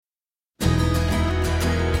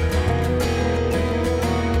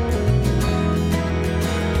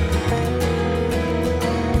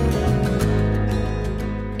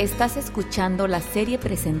Estás escuchando la serie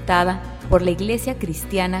presentada por la Iglesia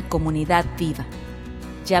Cristiana Comunidad Viva,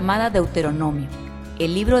 llamada Deuteronomio,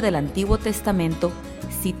 el libro del Antiguo Testamento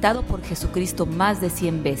citado por Jesucristo más de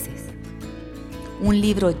 100 veces. Un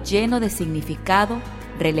libro lleno de significado,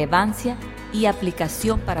 relevancia y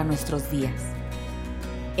aplicación para nuestros días.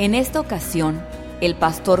 En esta ocasión, el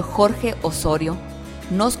pastor Jorge Osorio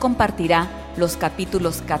nos compartirá los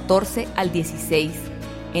capítulos 14 al 16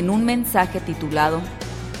 en un mensaje titulado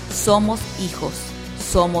Somos hijos,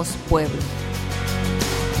 somos pueblo.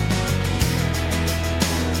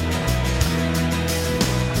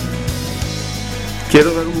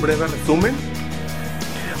 Quiero dar un breve resumen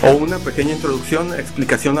o una pequeña introducción,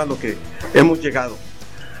 explicación a lo que hemos llegado.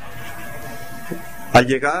 Al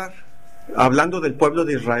llegar, hablando del pueblo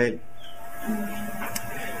de Israel,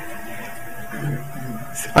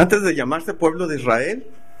 antes de llamarse pueblo de Israel,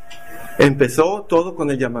 empezó todo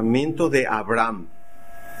con el llamamiento de Abraham.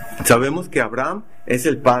 Sabemos que Abraham es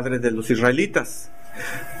el padre de los israelitas.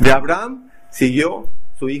 De Abraham siguió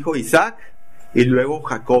su hijo Isaac y luego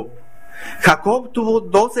Jacob. Jacob tuvo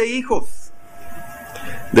 12 hijos.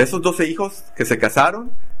 De esos 12 hijos que se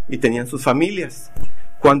casaron y tenían sus familias.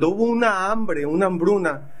 Cuando hubo una hambre, una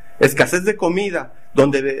hambruna, escasez de comida,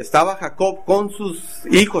 donde estaba Jacob con sus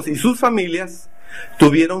hijos y sus familias,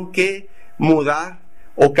 tuvieron que mudar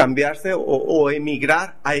o cambiarse o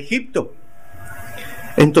emigrar a Egipto.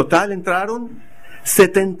 En total entraron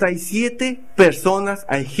 77 personas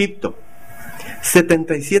a Egipto.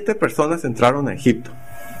 77 personas entraron a Egipto.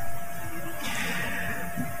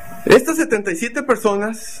 Estas 77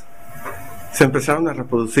 personas se empezaron a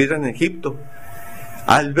reproducir en Egipto.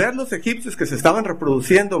 Al ver los egipcios que se estaban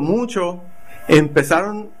reproduciendo mucho,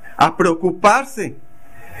 empezaron a preocuparse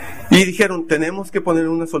y dijeron, tenemos que poner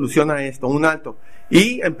una solución a esto, un alto.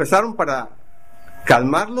 Y empezaron para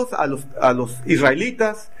calmarlos a los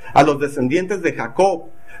israelitas, a los descendientes de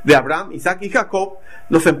Jacob, de Abraham, Isaac y Jacob,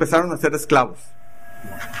 los empezaron a hacer esclavos.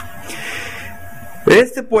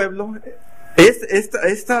 Este pueblo,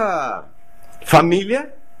 esta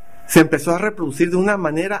familia se empezó a reproducir de una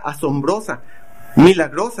manera asombrosa,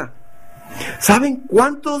 milagrosa. ¿Saben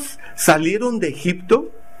cuántos salieron de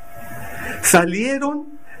Egipto? Salieron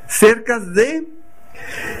cerca de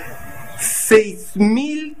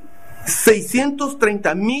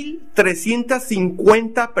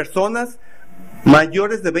 630,350 personas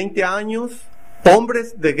mayores de 20 años,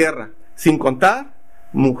 hombres de guerra, sin contar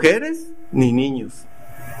mujeres ni niños.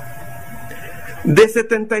 De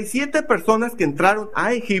 77 personas que entraron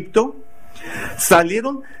a Egipto,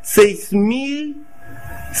 salieron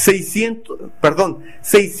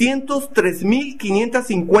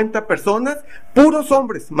 603,550 personas, puros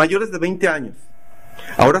hombres mayores de 20 años.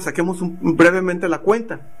 Ahora saquemos brevemente la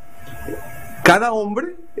cuenta. Cada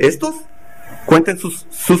hombre, estos, cuenten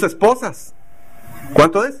sus esposas.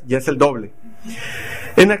 ¿Cuánto es? Ya es el doble.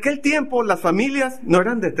 En aquel tiempo las familias no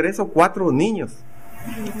eran de 3 o 4 niños.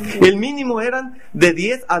 El mínimo eran de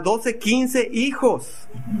 10 a 12, 15 hijos.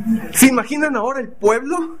 ¿Se imaginan ahora el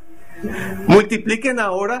pueblo? Multipliquen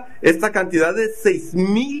ahora esta cantidad de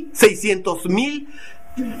 600,000.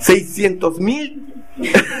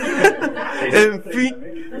 En fin,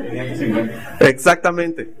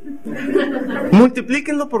 exactamente.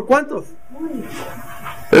 Multiplíquenlo por cuántos.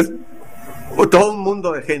 Es todo un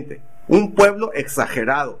mundo de gente, un pueblo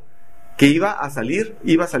exagerado que iba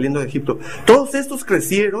saliendo de Egipto. Todos estos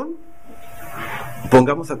crecieron,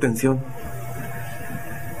 pongamos atención,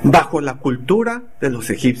 bajo la cultura de los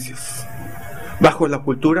egipcios, bajo la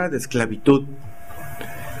cultura de esclavitud.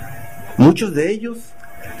 Muchos de ellos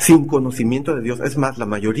sin conocimiento de Dios. Es más, la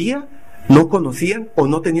mayoría no conocían o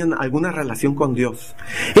no tenían alguna relación con Dios.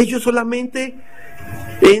 Ellos solamente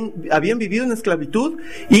habían vivido en esclavitud,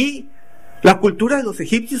 y la cultura de los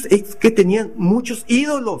egipcios es que tenían muchos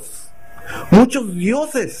ídolos, muchos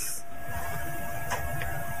dioses.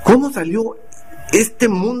 ¿Cómo salió este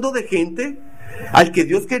mundo de gente al que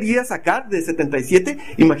Dios quería sacar de 77?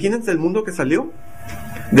 Imagínense el mundo que salió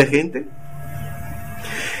de gente.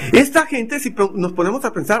 Esta gente, si nos ponemos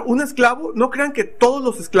a pensar, un esclavo, no crean que todos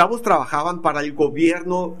los esclavos trabajaban para el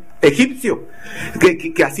gobierno egipcio,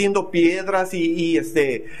 que haciendo piedras y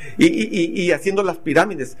haciendo las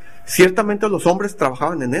pirámides. Ciertamente los hombres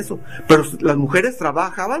trabajaban en eso, pero las mujeres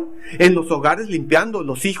trabajaban en los hogares limpiando,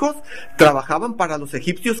 los hijos trabajaban para los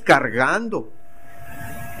egipcios cargando.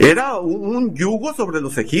 Era un yugo sobre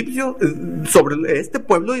los egipcios, sobre este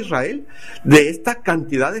pueblo de Israel, de esta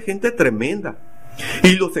cantidad de gente tremenda.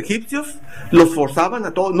 Y los egipcios los forzaban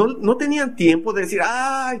a todos. No tenían tiempo de decir,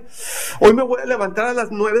 ay, hoy me voy a levantar a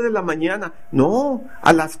las 9 de la mañana. No,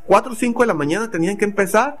 a las 4 o 5 de la mañana tenían que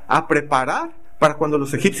empezar a preparar para cuando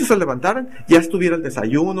los egipcios se levantaran, ya estuviera el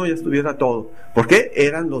desayuno, ya estuviera todo. Porque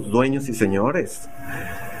eran los dueños y señores.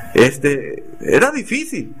 Era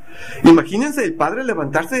difícil. Imagínense el padre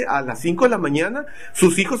levantarse a las 5 de la mañana,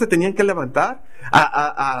 sus hijos se tenían que levantar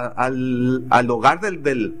al hogar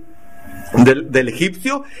del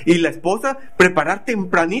egipcio, y la esposa preparar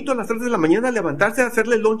tempranito a las 3 de la mañana, levantarse a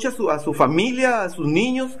hacerle lonche a su familia, a sus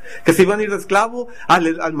niños que se iban a ir de esclavo,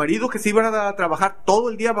 al marido que se iba a trabajar todo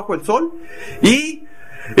el día bajo el sol, y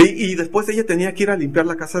después ella tenía que ir a limpiar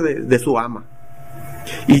la casa de su ama,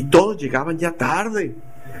 y todos llegaban ya tarde.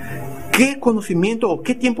 ¿Qué conocimiento o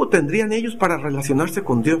qué tiempo tendrían ellos para relacionarse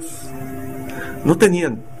con Dios? No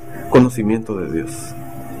tenían conocimiento de Dios.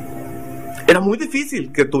 Era muy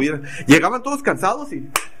difícil que tuvieran. Llegaban todos cansados y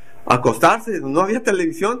a acostarse, no había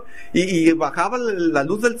televisión, y bajaba la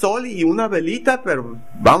luz del sol y una velita, pero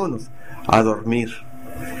vámonos a dormir.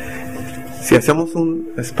 Si hacemos un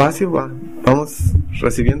espacio, vamos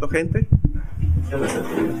recibiendo gente.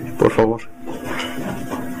 Por favor.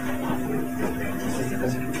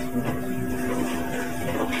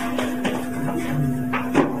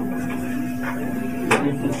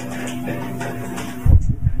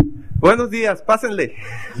 Buenos días, pásenle.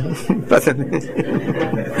 Pásenle.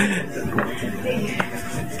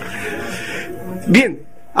 Bien,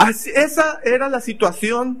 esa era la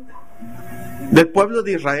situación del pueblo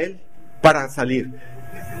de Israel para salir.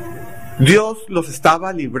 Dios los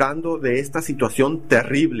estaba librando de esta situación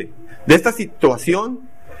terrible, de esta situación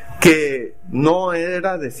que no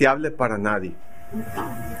era deseable para nadie.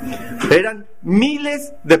 Eran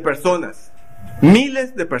miles de personas,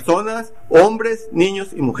 hombres, niños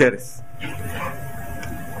y mujeres.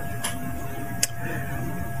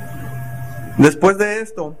 Después de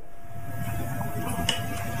esto,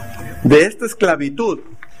 de esta esclavitud,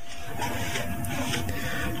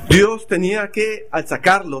 Dios tenía que, al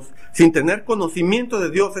sacarlos, sin tener conocimiento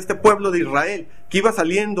de Dios, este pueblo de Israel, que iba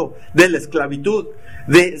saliendo de la esclavitud,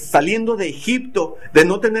 saliendo de Egipto, de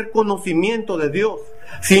no tener conocimiento de Dios,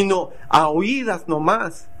 sino a oídas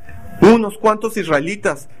nomás, unos cuantos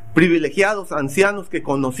israelitas privilegiados, ancianos que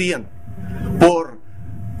conocían por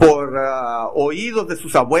oídos de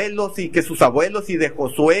sus abuelos, y que sus abuelos, y de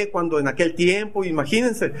Josué cuando en aquel tiempo,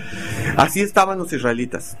 imagínense, así estaban los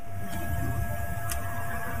israelitas.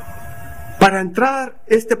 Para entrar,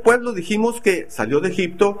 este pueblo dijimos que salió de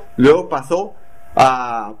Egipto, luego pasó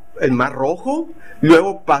el Mar Rojo,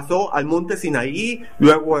 luego pasó al monte Sinaí,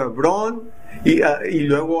 luego a Hebrón, y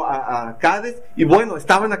luego a Cades, y bueno,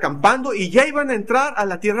 estaban acampando y ya iban a entrar a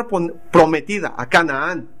la tierra prometida, a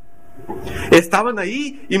Canaán. Estaban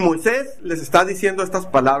ahí y Moisés les está diciendo estas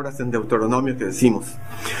palabras en Deuteronomio que decimos.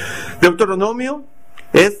 Deuteronomio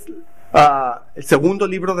es el segundo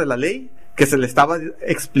libro de la ley que se le estaba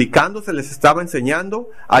explicando, se les estaba enseñando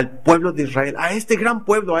al pueblo de Israel, a este gran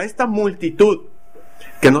pueblo, a esta multitud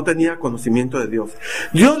que no tenía conocimiento de Dios.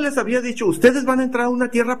 Dios les había dicho, ustedes van a entrar a una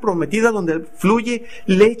tierra prometida donde fluye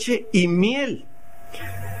leche y miel.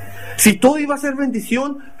 Si todo iba a ser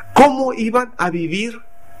bendición, ¿cómo iban a vivir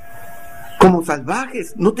como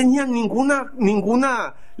salvajes? No tenían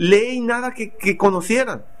ninguna ley, nada que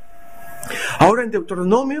conocieran. Ahora en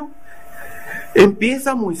Deuteronomio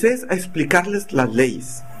empieza Moisés a explicarles las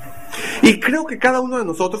leyes. Y creo que cada uno de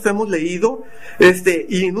nosotros hemos leído,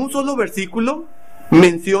 y en un solo versículo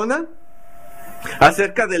menciona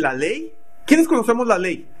acerca de la ley. ¿Quiénes conocemos la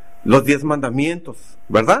ley? Los 10 mandamientos,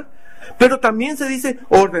 ¿verdad? Pero también se dice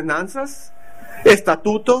ordenanzas,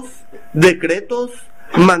 estatutos, decretos,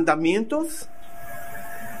 mandamientos,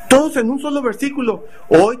 todos en un solo versículo.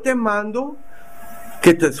 Hoy te mando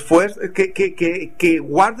que te esfuerces, que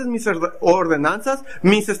guardes mis ordenanzas,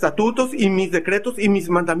 mis estatutos y mis decretos y mis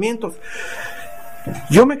mandamientos.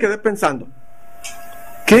 Yo me quedé pensando,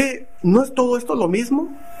 ¿qué no es todo esto lo mismo?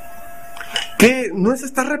 ¿Qué no se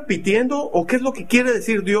está repitiendo? ¿O qué es lo que quiere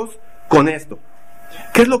decir Dios con esto?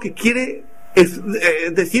 ¿Qué es lo que quiere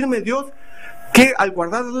decirme Dios? ¿Que al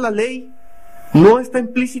guardar la ley no está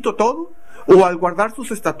implícito todo? ¿O al guardar sus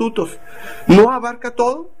estatutos no abarca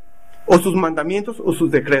todo? ¿O sus mandamientos o sus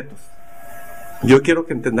decretos? Yo quiero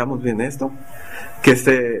que entendamos bien esto,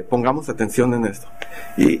 que pongamos atención en esto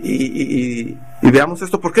y veamos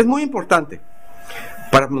esto, porque es muy importante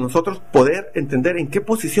para nosotros poder entender en qué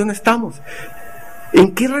posición estamos,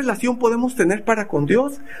 en qué relación podemos tener para con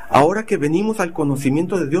Dios ahora que venimos al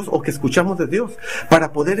conocimiento de Dios o que escuchamos de Dios,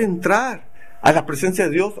 para poder entrar a la presencia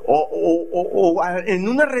de Dios o en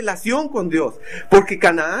una relación con Dios. Porque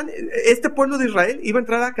Canaán, este pueblo de Israel iba a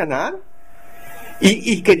entrar a Canaán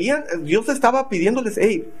y querían, Dios estaba pidiéndoles,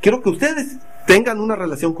 hey, quiero que ustedes tengan una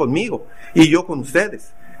relación conmigo y yo con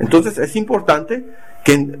ustedes. Entonces es importante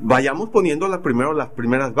que vayamos poniendo las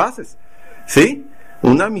primeras bases, ¿sí?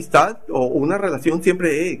 Una amistad o una relación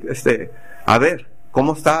siempre, a ver,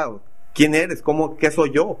 ¿cómo está? ¿Quién eres? ¿Qué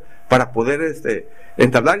soy yo? Para poder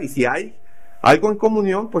entablar, y si hay algo en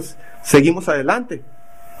comunión, pues seguimos adelante.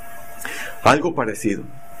 Algo parecido.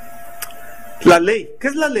 La ley, ¿qué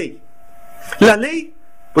es la ley? La ley,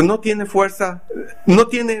 pues no tiene fuerza, no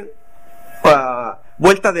tiene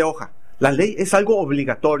vuelta de hoja. La ley es algo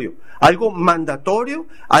obligatorio, algo mandatorio,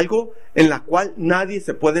 algo en la cual nadie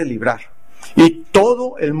se puede librar. Y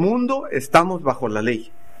todo el mundo estamos bajo la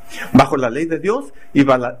ley de Dios y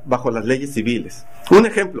bajo las leyes civiles. Un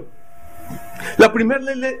ejemplo, la primera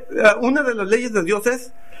ley, una de las leyes de Dios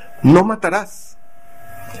es: no matarás.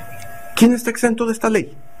 ¿Quién está exento de esta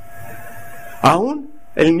ley? Aún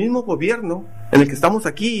el mismo gobierno en el que estamos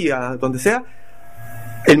aquí, donde sea,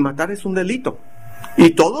 el matar es un delito.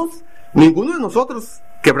 Y ninguno de nosotros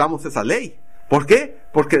quebramos esa ley. ¿Por qué?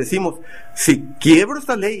 Porque decimos, si quiebro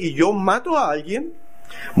esta ley y yo mato a alguien,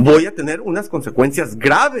 voy a tener unas consecuencias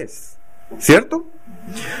graves, ¿cierto?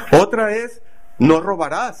 Otra es: no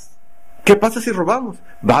robarás. ¿Qué pasa si robamos?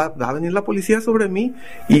 Va a venir la policía sobre mí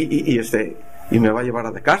y me va a llevar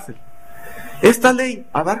a la cárcel. Esta ley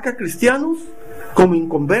abarca a cristianos como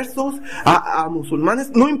inconversos, a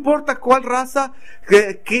musulmanes, no importa cuál raza,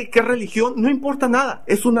 qué religión, no importa nada,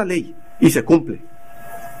 es una ley y se cumple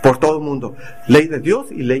por todo el mundo. Ley de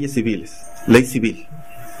Dios y leyes civiles, ley civil,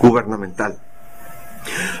 gubernamental.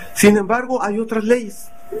 Sin embargo, hay otras leyes.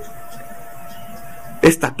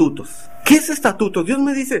 Estatutos. ¿Qué es estatutos? Dios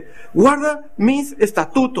me dice: guarda mis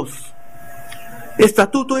estatutos.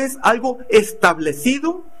 Estatuto es algo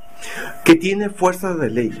establecido que tiene fuerza de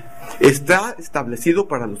ley. Está establecido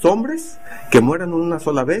para los hombres que mueran una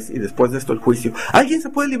sola vez y después de esto el juicio. ¿Alguien se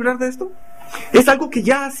puede librar de esto? Es algo que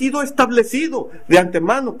ya ha sido establecido de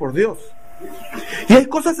antemano por Dios. Y hay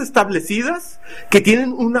cosas establecidas que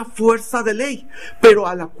tienen una fuerza de ley, pero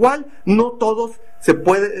a la cual no todos se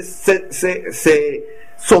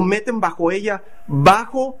someten bajo ella,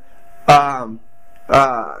 bajo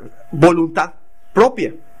voluntad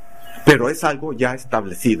propia, pero es algo ya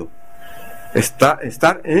establecido.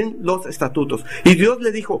 Estar en los estatutos. Y Dios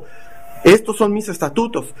le dijo: estos son mis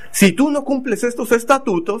estatutos. Si tú no cumples estos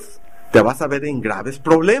estatutos, te vas a ver en graves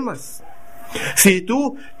problemas. Si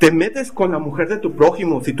tú te metes con la mujer de tu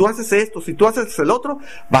prójimo, si tú haces esto, si tú haces el otro,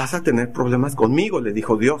 vas a tener problemas conmigo, le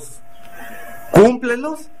dijo Dios.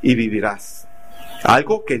 Cúmplelos y vivirás.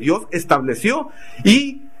 Algo que Dios estableció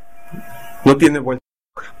y no tiene vuelta.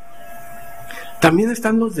 También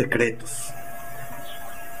están los decretos.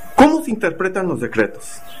 ¿Cómo se interpretan los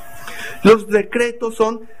decretos? Los decretos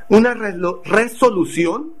son una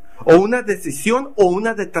resolución o una decisión o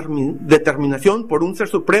una determinación por un ser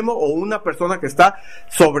supremo o una persona que está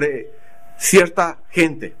sobre cierta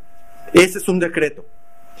gente. Ese es un decreto.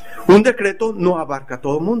 Un decreto no abarca a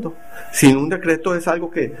todo el mundo, sino un decreto es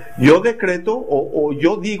algo que yo decreto o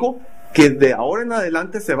yo digo que de ahora en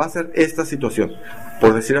adelante se va a hacer esta situación.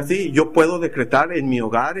 Por decir así, yo puedo decretar en mi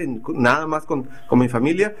hogar, nada más con mi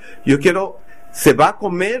familia, se va a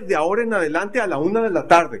comer de ahora en adelante a la 1 de la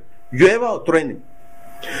tarde, llueva o truene.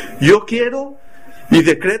 Yo quiero y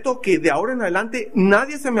decreto que de ahora en adelante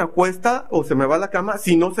nadie se me acuesta o se me va a la cama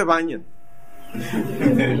si no se bañan.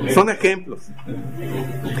 Son ejemplos.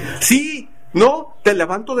 Sí, no, te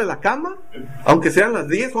levanto de la cama, aunque sean las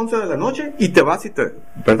 10, 11 de la noche, y te vas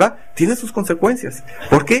 ¿verdad? Tiene sus consecuencias.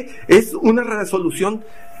 Porque es una resolución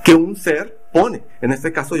que un ser pone. En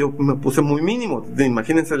este caso yo me puse muy mínimo.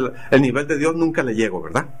 Imagínense el nivel de Dios, nunca le llego,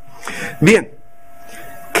 ¿verdad? Bien,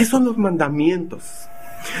 ¿qué son los mandamientos?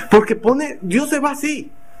 Porque Dios se va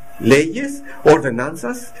así: leyes,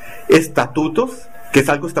 ordenanzas, estatutos, que es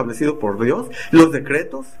algo establecido por Dios, los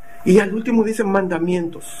decretos, y al último dice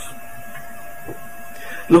mandamientos.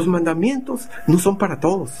 Los mandamientos no son para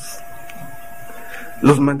todos.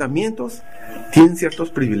 Los mandamientos tienen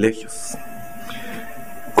ciertos privilegios.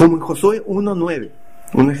 Como en Josué 1:9,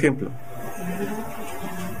 un ejemplo.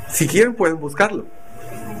 Si quieren pueden buscarlo.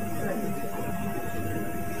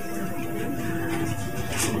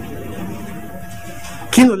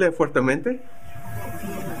 ¿Quién lo lee fuertemente?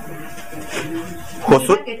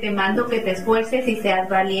 Josué, que te mando que te esfuerces y seas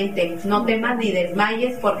valiente, no temas ni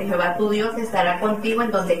desmayes, porque Jehová tu Dios estará contigo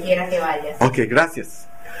en donde quiera que vayas. Ok, gracias.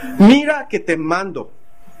 Mira que te mando.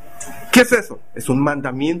 ¿Qué es eso? Es un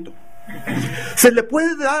mandamiento. ¿Se le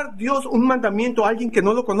puede dar Dios un mandamiento a alguien que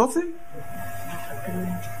no lo conoce?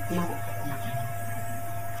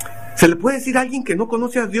 ¿Se le puede decir a alguien que no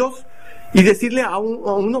conoce a Dios y decirle a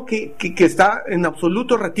uno que está en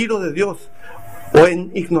absoluto retiro de Dios: o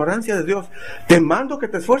en ignorancia de Dios. ¿Te mando que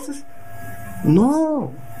te esfuerces?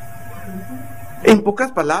 No. En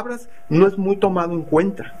pocas palabras, no es muy tomado en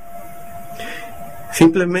cuenta.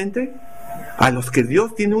 Simplemente, a los que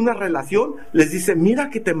Dios tiene una relación, les dice, mira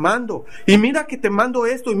que te mando, y mira que te mando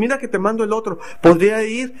esto, y mira que te mando el otro. Podría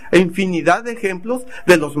ir a infinidad de ejemplos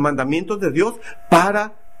de los mandamientos de Dios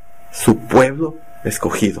para su pueblo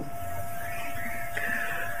escogido.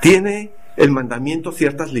 Tiene el mandamiento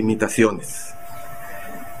ciertas limitaciones.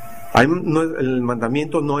 El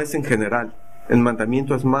mandamiento no es en general, el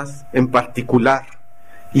mandamiento es más en particular.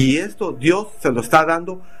 Y esto Dios se lo está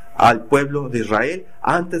dando al pueblo de Israel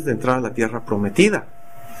antes de entrar a la tierra prometida.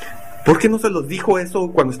 ¿Por qué no se los dijo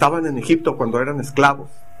eso cuando estaban en Egipto, cuando eran esclavos?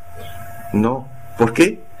 No. ¿Por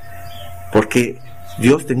qué? Porque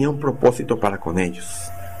Dios tenía un propósito para con ellos,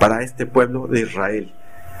 para este pueblo de Israel.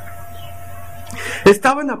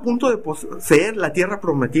 Estaban a punto de poseer la tierra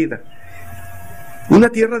prometida, una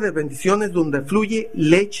tierra de bendiciones donde fluye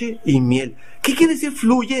leche y miel. ¿Qué quiere decir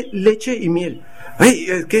fluye leche y miel?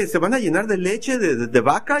 ¿Es que se van a llenar de leche de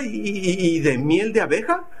vaca y de miel de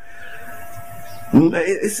abeja?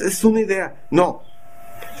 Es una idea. No.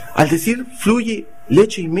 Al decir fluye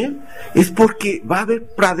leche y miel, es porque va a haber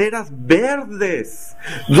praderas verdes,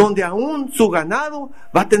 donde aún su ganado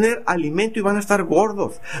va a tener alimento y van a estar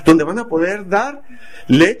gordos, donde van a poder dar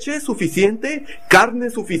leche suficiente, carne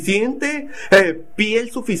suficiente,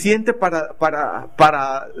 piel suficiente para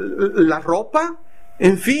la ropa,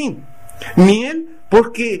 en fin, miel,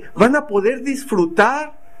 porque van a poder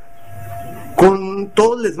disfrutar con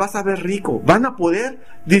todo, les va a saber rico, van a poder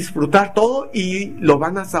disfrutar todo y lo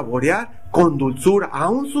van a saborear con dulzura.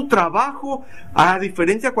 Aún su trabajo, a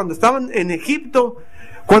diferencia cuando estaban en Egipto,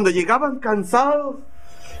 cuando llegaban cansados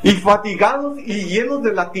y fatigados y llenos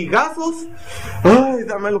de latigazos, ay,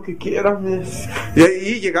 dame lo que quieran,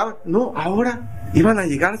 y llegaban, no, ahora iban a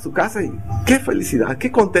llegar a su casa y qué felicidad,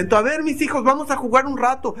 qué contento. A ver, mis hijos, vamos a jugar un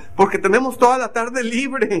rato porque tenemos toda la tarde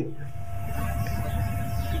libre.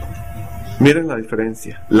 Miren la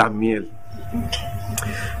diferencia, la miel.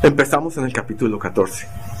 Empezamos en el capítulo 14,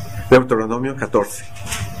 Deuteronomio 14.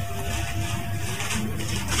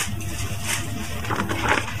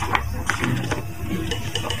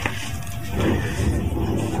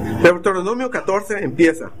 Deuteronomio 14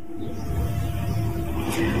 empieza.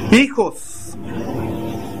 Hijos,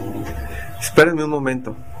 espérenme un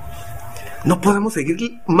momento. No podemos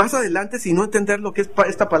seguir más adelante sin no entender lo que es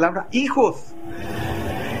esta palabra, hijos.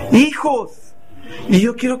 Hijos. Y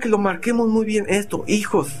yo quiero que lo marquemos muy bien esto,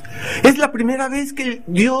 hijos. Es la primera vez que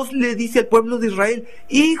Dios le dice al pueblo de Israel,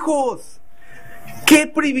 hijos. ¡Qué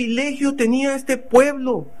privilegio tenía este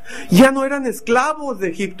pueblo! Ya no eran esclavos de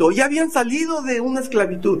Egipto, ya habían salido de una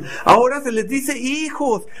esclavitud. Ahora se les dice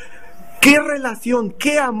hijos. ¡Qué relación,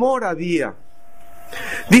 qué amor había!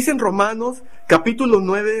 Dice en Romanos, capítulo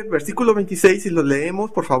 9, versículo 26, si lo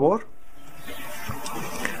leemos, por favor.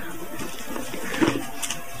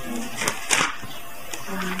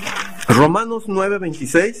 Romanos 9,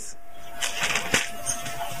 26.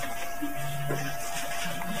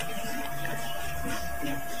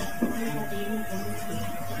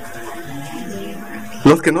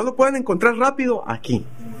 Los que no lo pueden encontrar rápido, aquí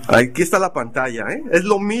está la pantalla, ¿eh? Es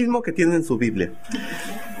lo mismo que tienen en su Biblia.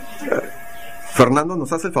 Fernando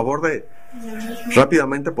nos hace el favor de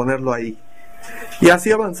rápidamente ponerlo ahí. Y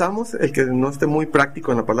así avanzamos, el que no esté muy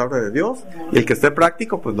práctico en la palabra de Dios, y el que esté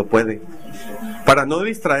práctico, pues lo puede. Para no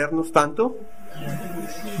distraernos tanto,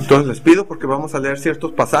 entonces les pido, porque vamos a leer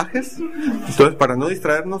ciertos pasajes, entonces para no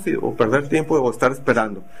distraernos o perder tiempo o estar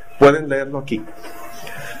esperando, pueden leerlo aquí.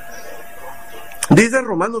 Dice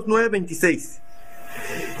Romanos 9:26,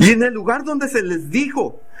 y en el lugar donde se les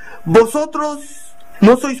dijo, vosotros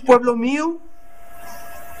no sois pueblo mío,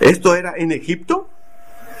 esto era en Egipto,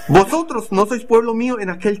 vosotros no sois pueblo mío en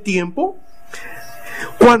aquel tiempo,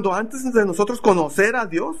 cuando antes de nosotros conocer a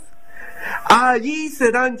Dios, allí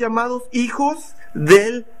serán llamados hijos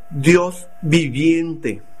del Dios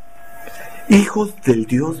viviente. Hijos del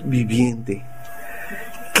Dios viviente.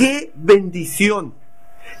 ¡Qué bendición!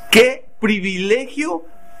 ¡Qué privilegio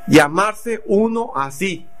llamarse uno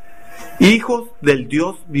así! Hijos del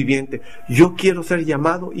Dios viviente. Yo quiero ser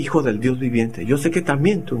llamado hijo del Dios viviente. Yo sé que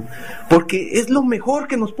también tú, porque es lo mejor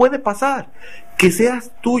que nos puede pasar, que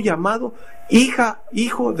seas tú llamado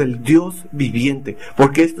hijo del Dios viviente,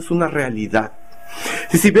 porque esto es una realidad.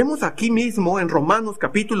 Y si vemos aquí mismo en Romanos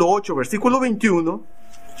capítulo 8, versículo 21,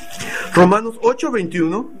 Romanos 8,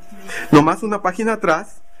 21, nomás una página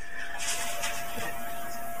atrás,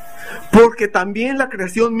 porque también la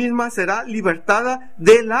creación misma será libertada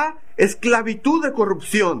de la esclavitud de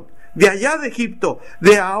corrupción, de allá de Egipto,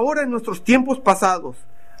 de ahora en nuestros tiempos pasados.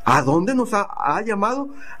 ¿A dónde nos ha llamado?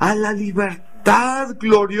 A la libertad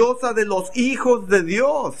gloriosa de los hijos de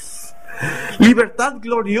Dios. Libertad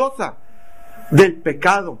gloriosa del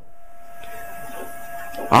pecado.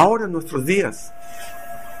 Ahora en nuestros días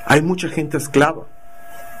hay mucha gente esclava.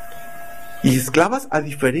 Y esclavas a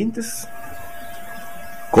diferentes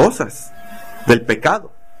cosas del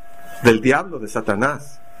pecado, del diablo, de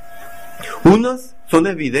Satanás. Unas son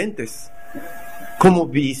evidentes, como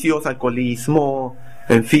vicios, alcoholismo,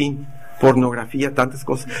 en fin, pornografía, tantas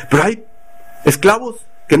cosas. Pero hay esclavos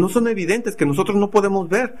que no son evidentes, que nosotros no podemos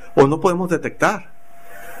ver o no podemos detectar.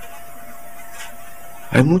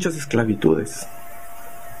 Hay muchas esclavitudes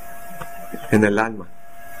en el alma.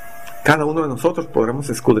 Cada uno de nosotros podremos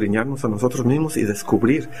escudriñarnos a nosotros mismos y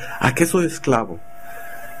descubrir a qué soy esclavo.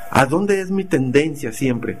 ¿A dónde es mi tendencia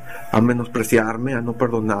siempre? A menospreciarme, a no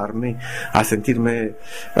perdonarme, a sentirme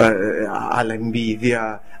a la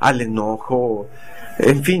envidia, al enojo,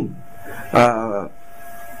 en fin,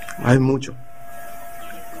 hay mucho.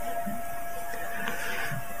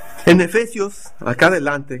 En Efesios, acá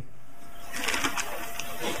adelante,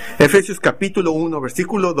 Efesios capítulo 1,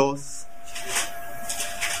 versículo 2.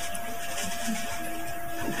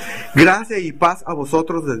 Gracia y paz a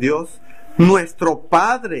vosotros de Dios, nuestro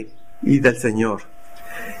Padre y del Señor.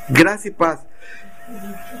 Gracia y paz.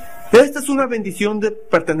 Esta es una bendición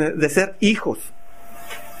de ser hijos.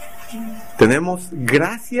 Tenemos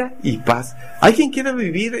gracia y paz. ¿Hay quien quiere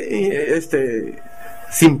vivir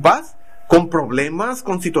sin paz? Con problemas,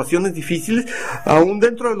 con situaciones difíciles, aún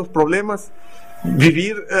dentro de los problemas,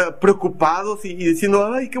 vivir preocupados y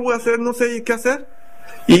diciendo, ay, ¿qué voy a hacer? No sé qué hacer.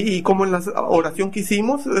 Y como en la oración que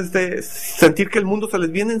hicimos, sentir que el mundo se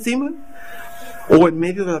les viene encima, o en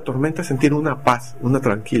medio de la tormenta sentir una paz, una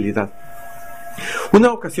tranquilidad.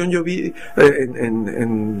 Una ocasión yo vi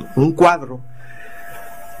en un cuadro,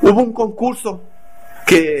 hubo un concurso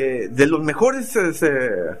que de los mejores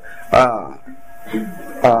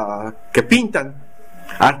que pintan,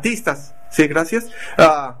 artistas, sí, gracias,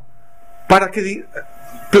 para que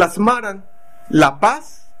plasmaran la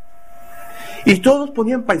paz. Y todos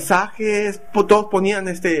ponían paisajes, todos ponían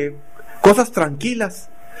cosas tranquilas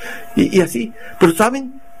y así. Pero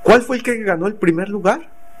 ¿saben cuál fue el que ganó el primer lugar?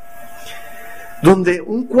 Donde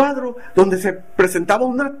un cuadro donde se presentaba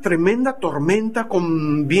una tremenda tormenta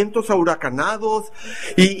con vientos huracanados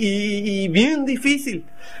y bien difícil.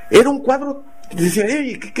 Era un cuadro, decía,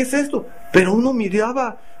 ¿qué es esto? Pero uno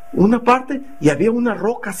miraba una parte y había una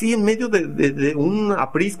roca así en medio de un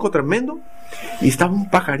aprisco tremendo. Y estaba un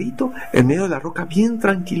pajarito en medio de la roca bien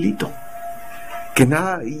tranquilito, que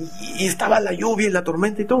nada, y estaba la lluvia y la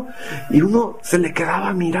tormenta y todo, y uno se le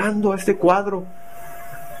quedaba mirando a este cuadro.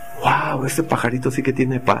 ¡Wow! Ese pajarito sí que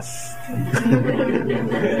tiene paz.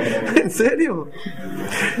 ¿En serio?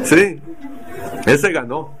 Sí, ese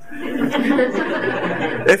ganó.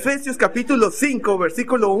 Efesios capítulo 5,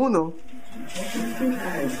 versículo 1.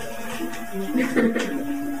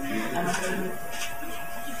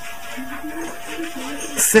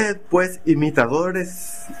 Sed pues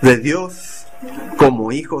imitadores de Dios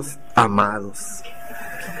como hijos amados.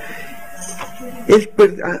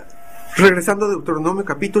 Regresando a Deuteronomio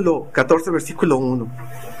capítulo 14 versículo 1.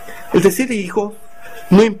 El decir hijos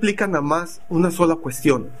no implica nada más una sola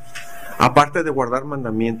cuestión, aparte de guardar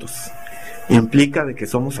mandamientos. Implica de que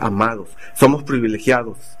somos amados, somos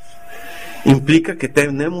privilegiados. Implica que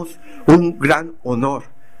tenemos un gran honor,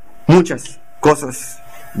 muchas cosas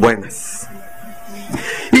buenas.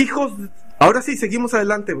 Hijos, ahora sí, seguimos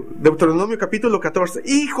adelante. Deuteronomio capítulo 14.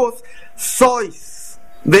 Hijos sois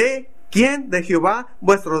de ¿quién? De Jehová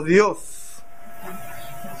vuestro Dios.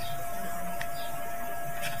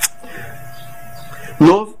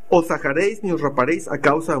 No os sacaréis ni os raparéis a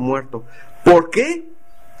causa de muerto. ¿Por qué?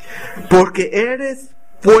 Porque eres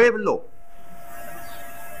pueblo.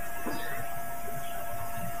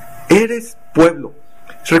 Eres pueblo.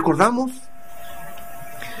 Recordamos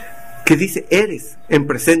que dice eres en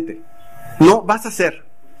presente, no vas a ser,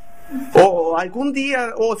 o algún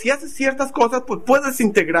día, o si haces ciertas cosas, pues puedes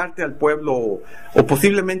integrarte al pueblo, o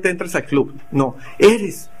posiblemente entres al club. No,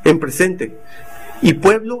 eres en presente, y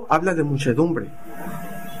pueblo habla de muchedumbre,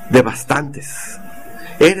 de bastantes.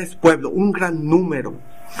 Eres pueblo, un gran número.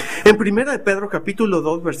 En Primera de Pedro capítulo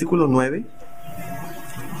 2 versículo 9,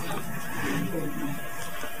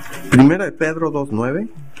 Primera de Pedro 2:9,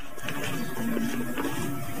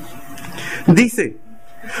 dice: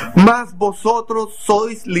 mas vosotros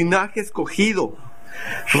sois linaje escogido,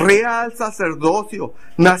 real sacerdocio,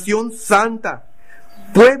 nación santa,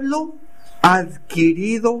 pueblo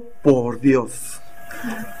adquirido por Dios.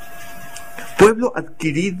 pueblo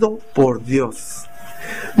adquirido por Dios.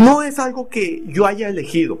 No es algo que yo haya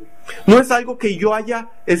elegido, no es algo que yo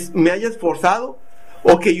me haya esforzado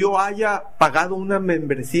o que yo haya pagado una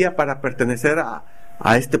membresía para pertenecer a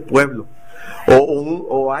este pueblo,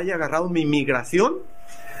 o haya agarrado mi migración,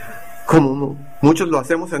 como muchos lo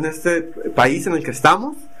hacemos en este país en el que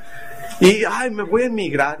estamos, y me voy a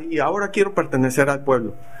emigrar y ahora quiero pertenecer al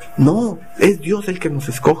pueblo. No, es Dios el que nos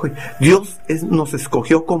escoge. Dios nos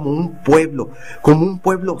escogió como un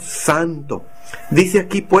pueblo santo. Dice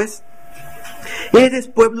aquí pues, eres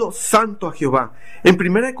pueblo santo a Jehová. En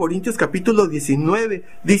 1 Corintios capítulo 19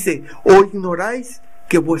 dice, ¿o ignoráis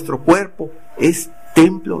que vuestro cuerpo es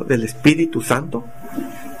templo del Espíritu Santo?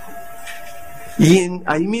 Y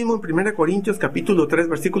ahí mismo en 1 Corintios capítulo 3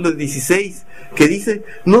 versículo 16, que dice,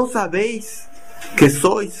 ¿no sabéis que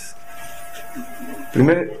sois?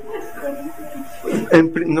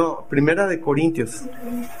 Primera de Corintios.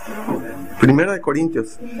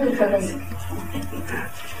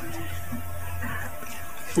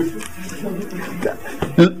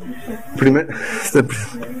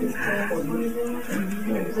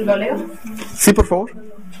 ¿Lo leo? Sí, por favor.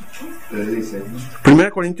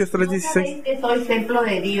 1 Corintios 3:16. ¿No sabéis que sois templo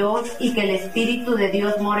de Dios y que el Espíritu de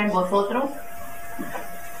Dios mora en vosotros?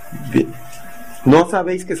 Bien. ¿No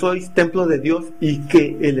sabéis que sois templo de Dios y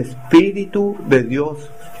que el Espíritu de Dios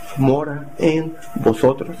mora en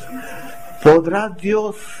vosotros? ¿Podrá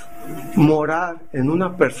Dios morar en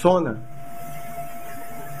una persona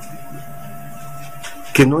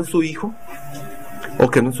que no es su hijo o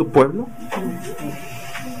que no es su pueblo?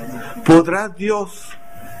 ¿Podrá Dios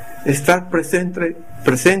estar presente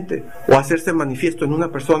o hacerse manifiesto en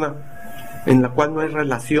una persona en la cual no hay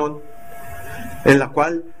relación, en la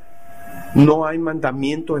cual no hay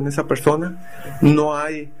mandamiento en esa persona, no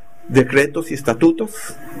hay decretos y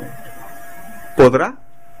estatutos? ¿Podrá?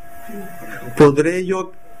 ¿Podré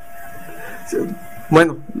yo?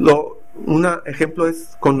 Bueno, un ejemplo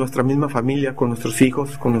es con nuestra misma familia, con nuestros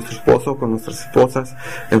hijos, con nuestro esposo, con nuestras esposas,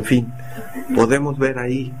 en fin, podemos ver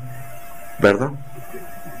ahí, ¿verdad?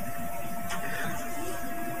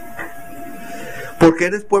 Porque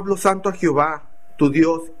eres pueblo santo a Jehová, tu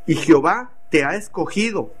Dios, y Jehová te ha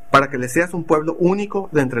escogido para que le seas un pueblo único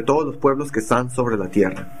de entre todos los pueblos que están sobre la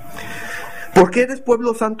tierra. Porque eres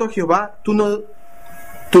pueblo santo a Jehová, tu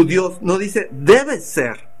Dios, no dice debes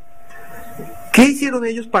ser. ¿Qué hicieron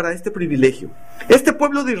ellos para este privilegio? Este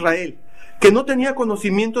pueblo de Israel, que no tenía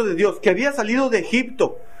conocimiento de Dios, que había salido de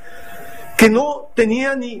Egipto, que no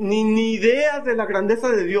tenía ni ideas de la grandeza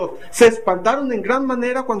de Dios, se espantaron en gran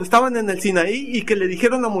manera cuando estaban en el Sinaí y que le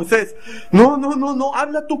dijeron a Moisés, no,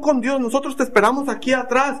 habla tú con Dios, nosotros te esperamos aquí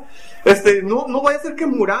atrás, no vaya a ser que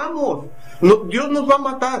muramos, Dios nos va a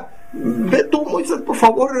matar. Ve tú, Moisés, por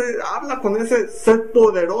favor, habla con ese ser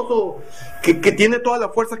poderoso que tiene toda la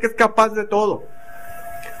fuerza, que es capaz de todo.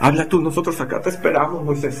 Habla tú, nosotros acá te esperamos,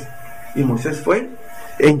 Moisés. Y Moisés fue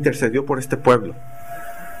e intercedió por este pueblo.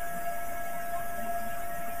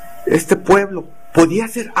 Este pueblo podía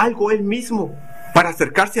hacer algo él mismo para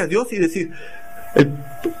acercarse a Dios y decir,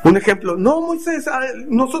 un ejemplo, no, Moisés,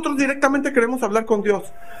 nosotros directamente queremos hablar con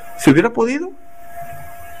Dios. ¿Se hubiera podido?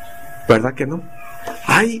 ¿Verdad que no?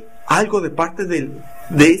 Hay algo de parte de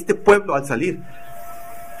este pueblo al salir,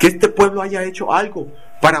 que este pueblo haya hecho algo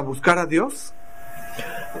para buscar a Dios,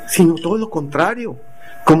 sino todo lo contrario,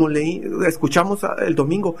 como escuchamos el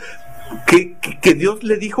domingo, que Dios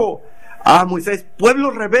le dijo a Moisés,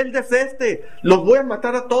 pueblo rebelde es los voy a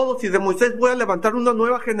matar a todos y de Moisés voy a levantar una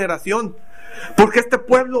nueva generación, porque este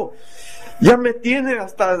pueblo ya me tiene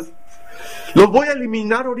los voy a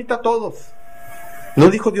eliminar ahorita a todos.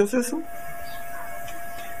 ¿No dijo Dios eso?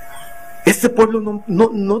 Este pueblo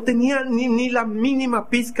no tenía ni la mínima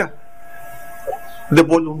pizca de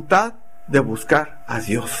voluntad de buscar a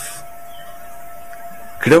Dios.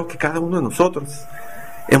 Creo que cada uno de nosotros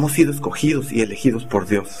hemos sido escogidos y elegidos por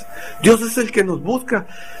Dios. Dios es el que nos busca.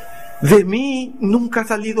 De mí nunca ha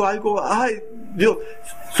salido algo, ay, Dios,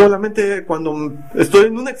 solamente cuando estoy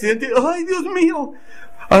en un accidente, ay, Dios mío,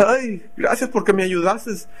 ay, gracias porque me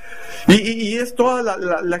ayudaste. Y es toda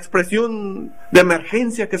la expresión de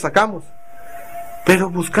emergencia que sacamos.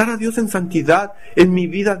 Pero buscar a Dios en santidad, en mi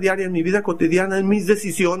vida diaria, en mi vida cotidiana, en mis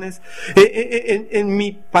decisiones, en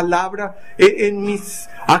mi palabra, en mis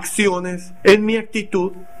acciones, en mi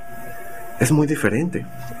actitud, es muy diferente.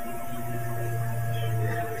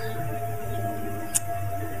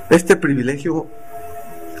 Este privilegio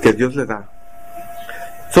que Dios le da,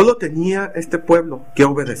 solo tenía este pueblo que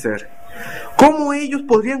obedecer. ¿Cómo ellos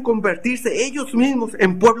podrían convertirse ellos mismos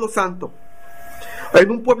en pueblo santo?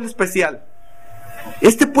 En un pueblo especial.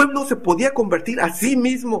 Este pueblo se podía convertir a sí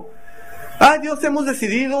mismo Dios, hemos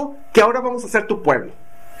decidido que ahora vamos a ser tu pueblo.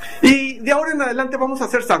 Y de ahora en adelante vamos a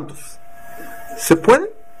ser santos. ¿Se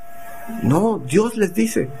puede? No, Dios les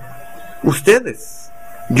dice, ustedes,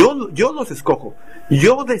 yo los escojo,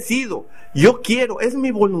 yo decido, yo quiero, es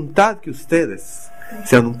mi voluntad que ustedes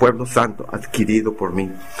sean un pueblo santo, adquirido por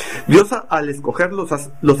mí. Dios al escogerlos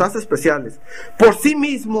los hace especiales. Por sí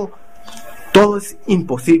mismo, todo es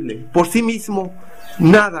imposible. Por sí mismo,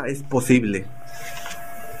 nada es posible.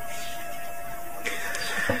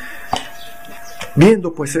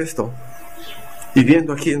 Viendo pues esto, y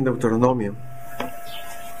viendo aquí en Deuteronomio,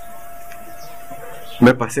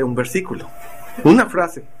 me pasé un versículo, una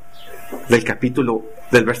frase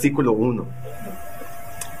del versículo 1.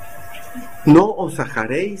 No os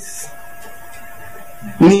ajaréis,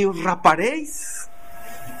 ni os raparéis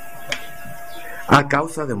a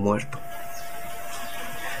causa de muerto.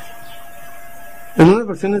 En unas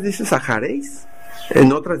versiones dice sajaréis,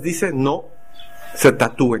 en otras dice no se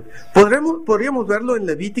tatúen. Podríamos verlo en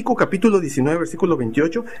Levítico capítulo 19 versículo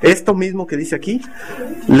 28, esto mismo que dice aquí,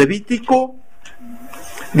 Levítico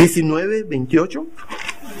 19, 28.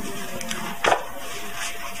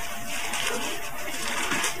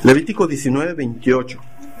 Levítico 19, 28.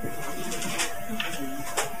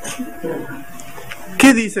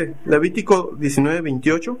 ¿Qué dice Levítico 19,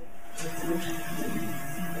 28?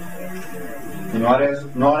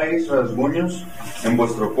 No haréis rasguños en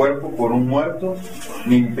vuestro cuerpo por un muerto,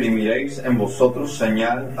 ni imprimiréis en vosotros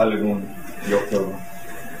señal alguna. Yo Jehová.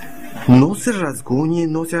 No se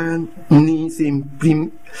rasguñen, no se hagan, ni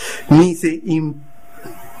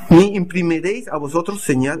imprimiréis a vosotros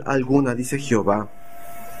señal alguna, dice Jehová,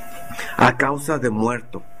 a causa de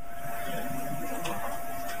muerto.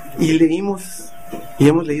 Y hemos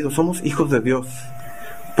leído, somos hijos de Dios,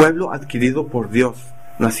 pueblo adquirido por Dios,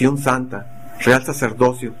 nación santa, real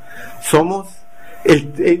sacerdocio. Somos,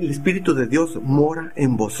 el Espíritu de Dios mora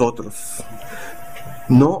en vosotros.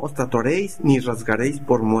 No os tatuaréis ni rasgaréis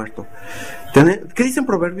por muerto. ¿Qué dice en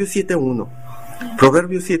Proverbios 7.1?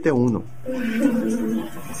 Proverbios 7.1.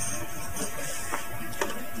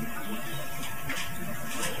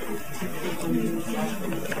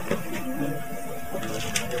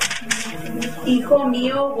 Hijo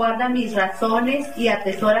mío, guarda mis razones y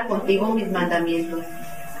atesora contigo mis mandamientos.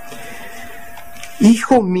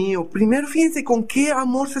 Hijo mío, primero fíjense con qué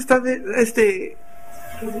amor se está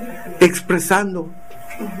expresando.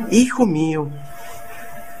 Hijo mío,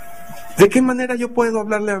 ¿de qué manera yo puedo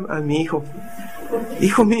hablarle a mi hijo?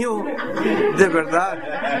 Hijo mío, de verdad,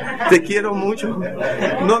 te quiero mucho.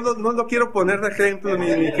 No lo quiero poner de ejemplo,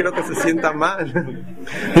 ni quiero que se sienta mal.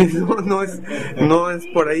 No es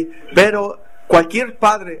por ahí. Pero cualquier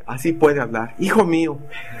padre así puede hablar. Hijo mío,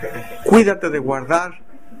 cuídate de guardar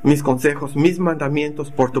mis consejos, mis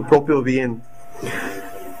mandamientos por tu propio bien.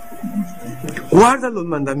 Guarda los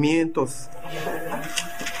mandamientos.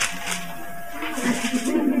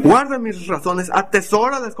 Guarda mis razones,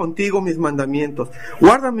 atesóralas contigo mis mandamientos.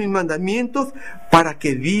 Guarda mis mandamientos para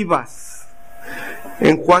que vivas.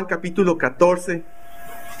 En Juan capítulo 14,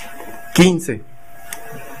 15.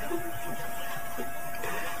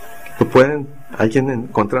 ¿Lo pueden alguien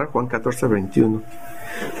encontrar? Juan 14, 21.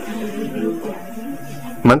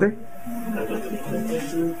 ¿Mande?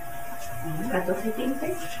 14,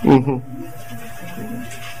 15. Uh-huh.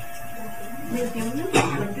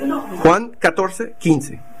 Juan 14,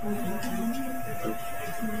 15.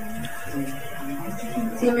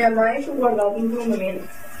 Si me amáis, guardad mis mandamientos.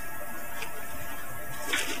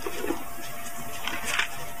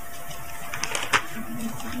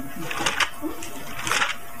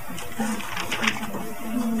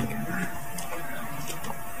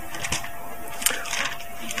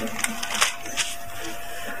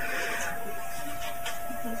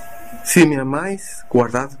 Si me amáis,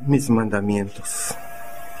 guardad mis mandamientos.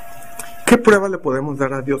 ¿Qué prueba le podemos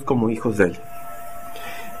dar a Dios como hijos de Él?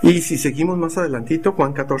 Y si seguimos más adelantito,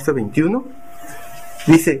 Juan 14, 21,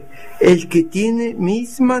 dice, el que tiene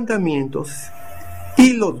mis mandamientos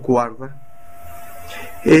y los guarda,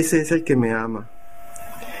 ese es el que me ama.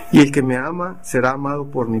 Y el que me ama será amado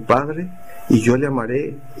por mi Padre, y yo le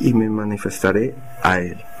amaré y me manifestaré a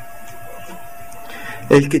Él.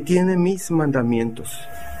 El que tiene mis mandamientos.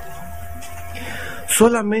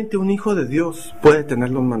 Solamente un hijo de Dios puede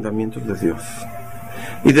tener los mandamientos de Dios.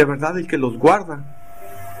 Y de verdad el que los guarda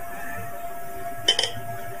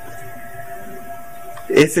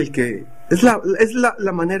es el que es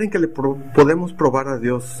la manera en que le podemos probar a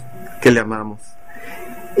Dios que le amamos.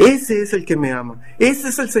 Ese es el que me ama. Ese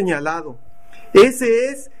es el señalado. Ese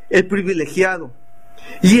es el privilegiado.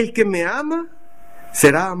 Y el que me ama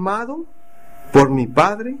será amado por mi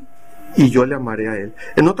Padre, y yo le amaré a él.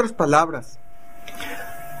 En otras palabras,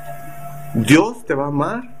 Dios te va a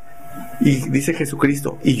amar, y dice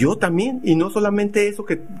Jesucristo, y yo también, y no solamente eso,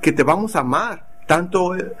 que te vamos a amar,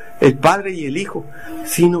 tanto el Padre y el Hijo,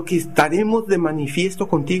 sino que estaremos de manifiesto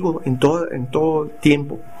contigo en todo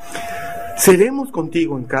tiempo. Seremos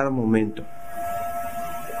contigo en cada momento.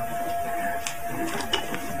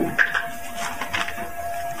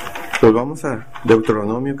 Pues vamos a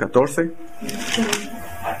Deuteronomio 14.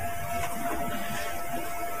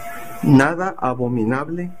 Nada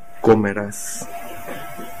abominable comerás.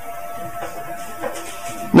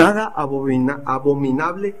 Nada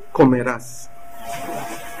abominable comerás.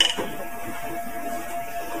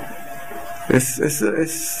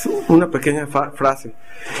 Es una pequeña frase.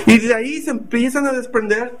 Y de ahí se empiezan a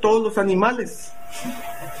desprender todos los animales.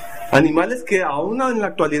 Animales que aún en la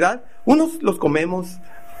actualidad, unos los comemos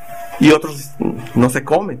y otros no se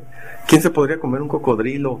comen. ¿Quién se podría comer un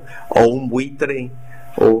cocodrilo o un buitre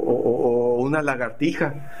o una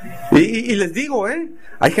lagartija? Y les digo,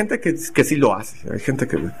 hay gente que sí lo hace. Hay gente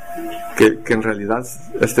que en realidad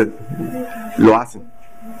lo hacen.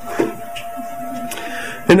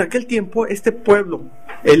 En aquel tiempo, este pueblo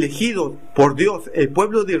elegido por Dios, el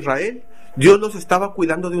pueblo de Israel, Dios los estaba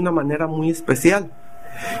cuidando de una manera muy especial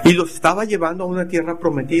y los estaba llevando a una tierra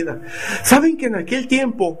prometida. ¿Saben que en aquel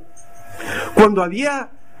tiempo, cuando había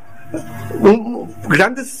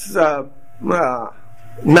grandes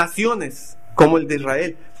naciones como el de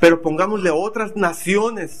Israel, pero pongámosle otras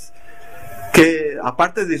naciones que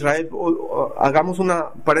aparte de Israel, hagamos una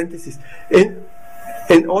paréntesis,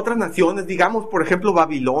 en otras naciones, digamos por ejemplo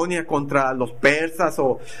Babilonia contra los persas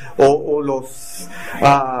o los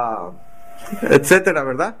etcétera,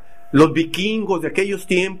 ¿verdad? Los vikingos de aquellos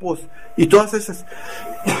tiempos y todas esas,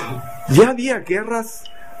 ya había guerras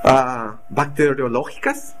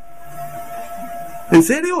bacteriológicas. ¿En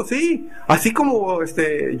serio? Sí. Así como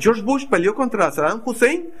George Bush peleó contra Saddam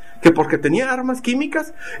Hussein, que porque tenía armas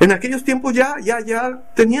químicas, en aquellos tiempos ya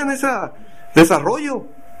tenían ese desarrollo,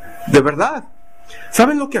 de verdad.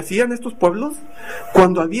 ¿Saben lo que hacían estos pueblos?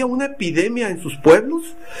 Cuando había una epidemia en sus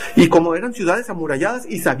pueblos, y como eran ciudades amuralladas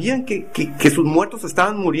y sabían que sus muertos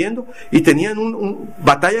estaban muriendo y tenían una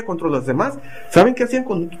batalla contra los demás, ¿saben qué hacían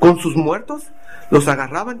con sus muertos? Los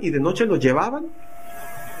agarraban y de noche los llevaban,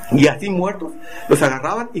 y así muertos, los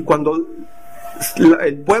agarraban, y cuando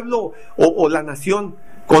el pueblo o la nación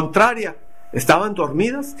contraria estaban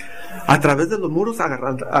dormidas, a través de los muros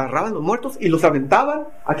agarraban los muertos y los aventaban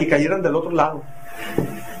a que cayeran del otro lado.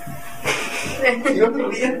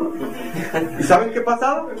 ¿Y saben qué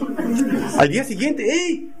pasaba? Al día siguiente,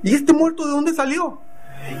 ¡ey! ¿Y este muerto de dónde salió?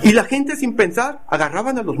 Y la gente, sin pensar,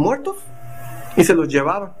 agarraban a los muertos y se los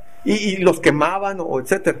llevaban y los quemaban o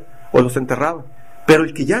etcétera, o los enterraban. Pero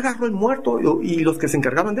el que ya agarró el muerto y los que se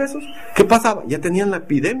encargaban de esos, ¿qué pasaba? Ya tenían la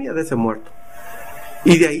epidemia de ese muerto.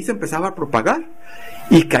 Y de ahí se empezaba a propagar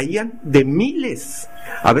y caían de miles.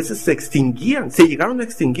 A veces se extinguían, se llegaron a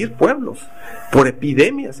extinguir pueblos por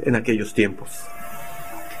epidemias en aquellos tiempos.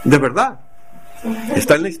 De verdad,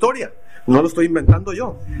 está en la historia, no lo estoy inventando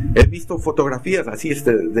yo. He visto fotografías así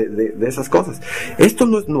de esas cosas. Esto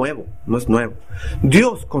no es nuevo.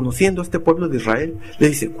 Dios, conociendo a este pueblo de Israel, le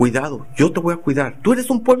dice: cuidado, yo te voy a cuidar. Tú eres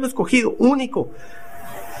un pueblo escogido, único.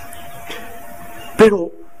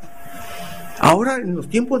 Pero ahora, en los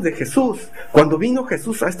tiempos de Jesús, cuando vino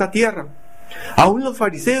Jesús a esta tierra, aún los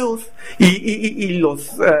fariseos y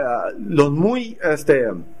los muy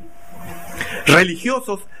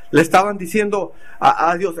religiosos le estaban diciendo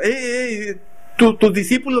a Dios: tus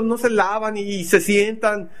discípulos no se lavan y se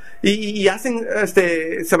sientan y hacen,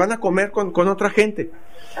 se van a comer con otra gente.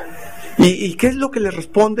 ¿Y qué es lo que le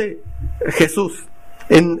responde Jesús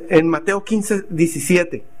en Mateo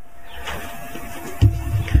 15:17?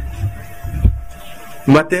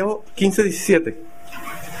 Mateo 15:17.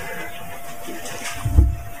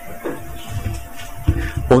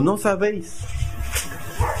 ¿O no sabéis?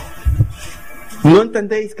 ¿No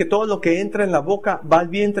entendéis que todo lo que entra en la boca va al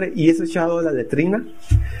vientre y es echado a la letrina?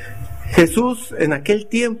 Jesús en aquel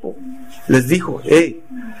tiempo les dijo: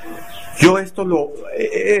 yo esto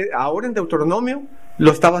ahora en Deuteronomio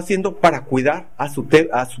lo estaba haciendo para cuidar a su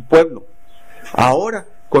pueblo. Ahora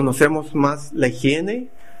conocemos más la higiene,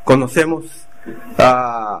 conocemos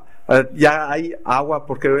ya hay agua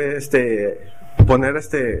por qué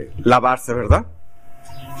lavarse, ¿verdad?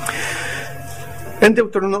 En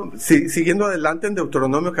Deuteronomio, siguiendo adelante, en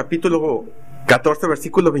Deuteronomio capítulo 14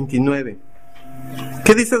 versículo 29.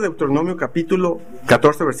 ¿Qué dice Deuteronomio capítulo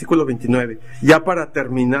 14 versículo 29? Ya para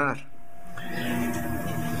terminar,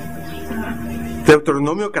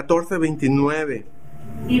 Deuteronomio 14 29.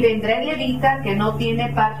 Y vendrá el levita que no tiene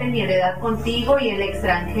parte ni heredad contigo, y el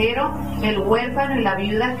extranjero, el huérfano y la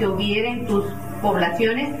viuda que hubiere en tus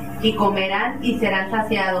poblaciones, y comerán y serán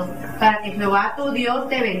saciados, para que Jehová tu Dios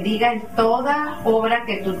te bendiga en toda obra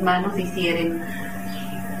que tus manos hicieren.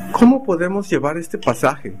 ¿Cómo podemos llevar este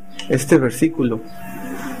pasaje, este versículo,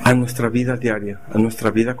 a nuestra vida diaria, a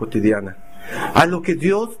nuestra vida cotidiana? A lo que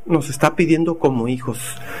Dios nos está pidiendo como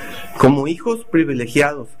hijos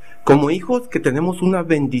privilegiados, como hijos que tenemos una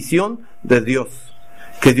bendición de Dios,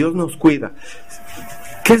 que Dios nos cuida.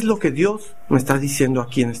 ¿Qué es lo que Dios me está diciendo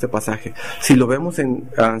aquí en este pasaje? Si lo vemos en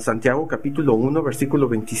Santiago capítulo 1, versículo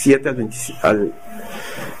 27 al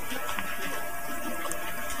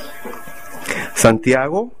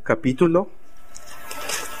Santiago capítulo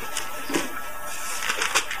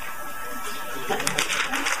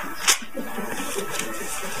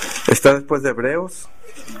está después de Hebreos.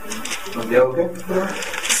 ¿Santiago qué?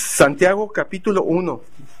 Santiago capítulo 1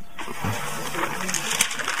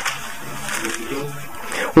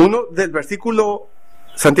 del versículo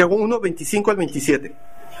Santiago 1, 25 al 27.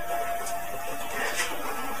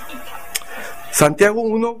 Santiago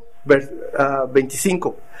 1,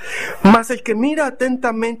 25. Mas el que mira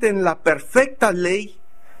atentamente en la perfecta ley,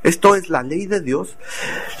 esto es la ley de Dios,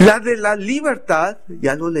 la de la libertad,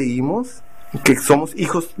 ya lo leímos, que somos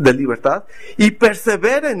hijos de libertad, y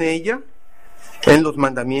persevera en ella, en los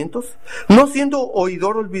mandamientos, no siendo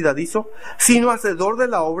oidor olvidadizo, sino hacedor de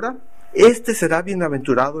la obra, este será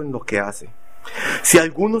bienaventurado en lo que hace. Si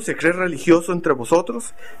alguno se cree religioso entre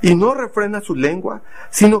vosotros y no refrena su lengua,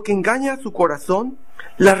 sino que engaña a su corazón,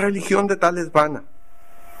 la religión de tal es vana.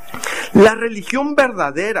 La religión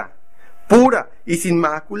verdadera, pura y sin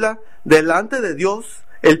mácula, delante de Dios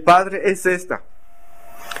el Padre es esta: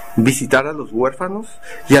 visitar a los huérfanos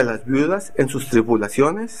y a las viudas en sus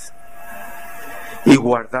tribulaciones y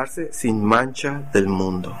guardarse sin mancha del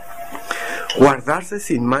mundo. Guardarse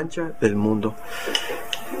sin mancha del mundo.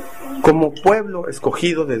 Como pueblo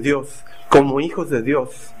escogido de Dios, como hijos de Dios,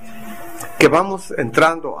 que vamos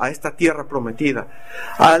entrando a esta tierra prometida,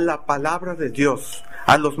 a la palabra de Dios,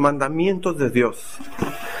 a los mandamientos de Dios,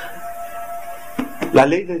 la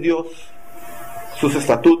ley de Dios, sus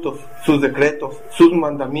estatutos, sus decretos, sus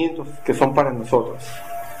mandamientos que son para nosotros.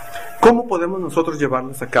 ¿Cómo podemos nosotros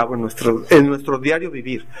llevarlos a cabo en nuestro diario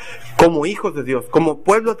vivir? Como hijos de Dios, como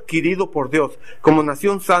pueblo adquirido por Dios, como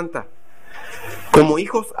nación santa, como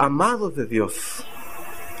hijos amados de Dios,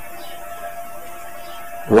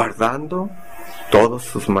 guardando todos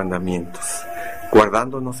sus mandamientos,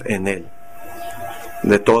 guardándonos en Él,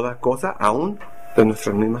 de toda cosa, aún de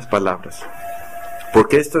nuestras mismas palabras.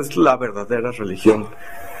 Porque esta es la verdadera religión,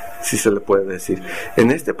 si se le puede decir.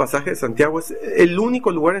 En este pasaje de Santiago es el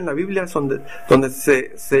único lugar en la Biblia donde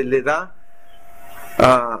se le da,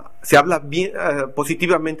 se habla bien,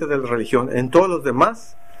 positivamente de la religión. En todos los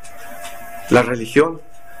demás, la religión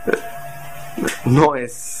no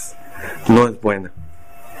es buena.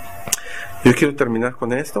 Yo quiero terminar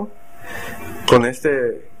con esto, con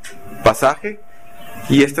este pasaje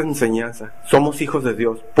y esta enseñanza. Somos hijos de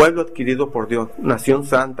Dios, pueblo adquirido por Dios, nación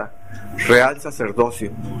santa, real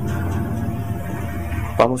sacerdocio.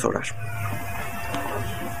 Vamos a orar.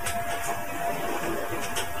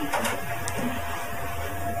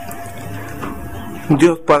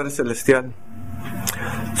 Dios Padre Celestial,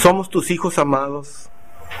 somos tus hijos amados,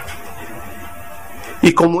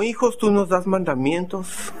 y como hijos tú nos das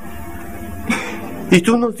mandamientos, y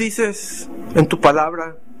tú nos dices en tu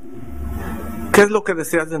palabra qué es lo que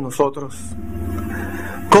deseas de nosotros,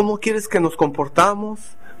 cómo quieres que nos comportamos,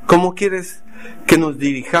 cómo quieres que nos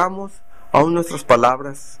dirijamos, aún nuestras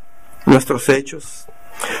palabras, nuestros hechos.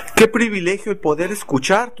 Qué privilegio el poder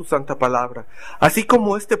escuchar tu santa palabra, así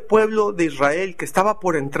como este pueblo de Israel que estaba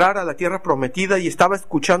por entrar a la tierra prometida y estaba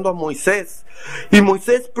escuchando a Moisés, y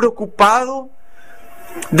Moisés preocupado,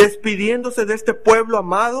 despidiéndose de este pueblo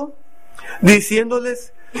amado,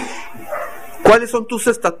 diciéndoles cuáles son tus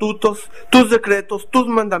estatutos, tus decretos, tus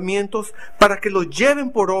mandamientos, para que los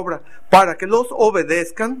lleven por obra, para que los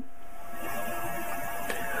obedezcan.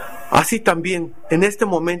 Así también, en este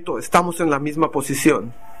momento, estamos en la misma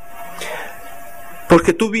posición.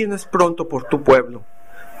 Porque tú vienes pronto por tu pueblo.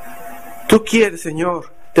 Tú quieres,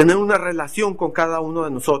 Señor, tener una relación con cada uno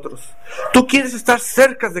de nosotros. Tú quieres estar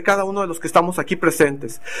cerca de cada uno de los que estamos aquí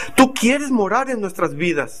presentes. Tú quieres morar en nuestras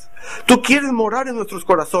vidas. Tú quieres morar en nuestros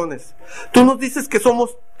corazones. Tú nos dices que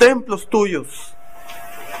somos templos tuyos.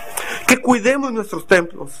 Que cuidemos nuestros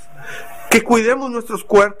templos. Que cuidemos nuestros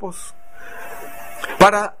cuerpos.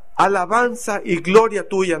 Para alabanza y gloria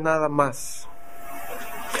tuya nada más.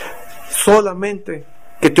 Solamente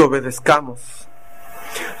que te obedezcamos.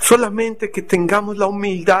 Solamente que tengamos la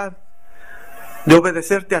humildad de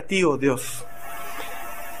obedecerte a ti, oh Dios.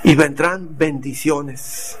 Y vendrán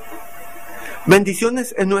bendiciones.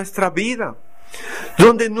 Bendiciones en nuestra vida,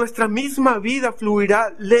 donde en nuestra misma vida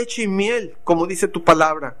fluirá leche y miel, como dice tu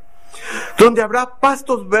palabra, donde habrá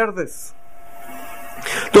pastos verdes,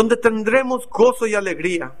 donde tendremos gozo y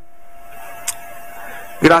alegría.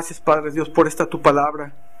 Gracias, Padre Dios, por esta tu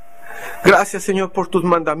palabra. Gracias, Señor, por tus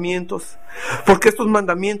mandamientos, porque estos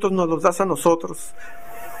mandamientos nos los das a nosotros.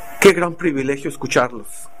 Qué gran privilegio escucharlos.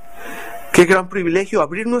 Qué gran privilegio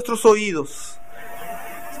abrir nuestros oídos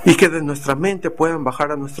y que de nuestra mente puedan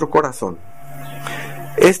bajar a nuestro corazón.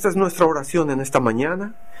 Esta es nuestra oración en esta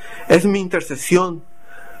mañana. Es mi intercesión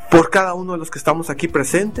por cada uno de los que estamos aquí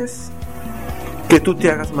presentes. Que tú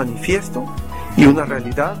te hagas manifiesto y una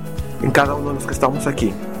realidad en cada uno de los que estamos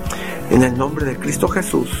aquí. En el nombre de Cristo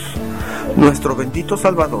Jesús, nuestro bendito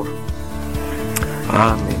Salvador.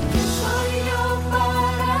 Amén.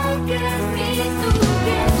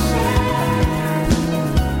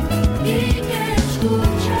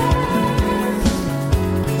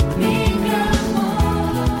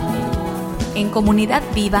 En Comunidad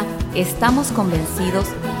Viva estamos convencidos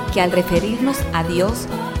que al referirnos a Dios,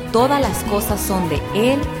 todas las cosas son de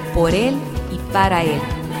Él, por Él y para Él.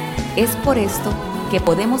 Es por esto que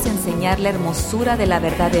podemos enseñar la hermosura de la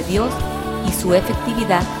verdad de Dios y su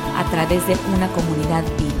efectividad a través de una comunidad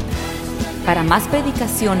viva. Para más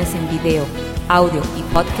predicaciones en video, audio y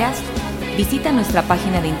podcast, visita nuestra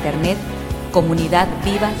página de internet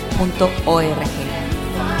comunidadviva.org.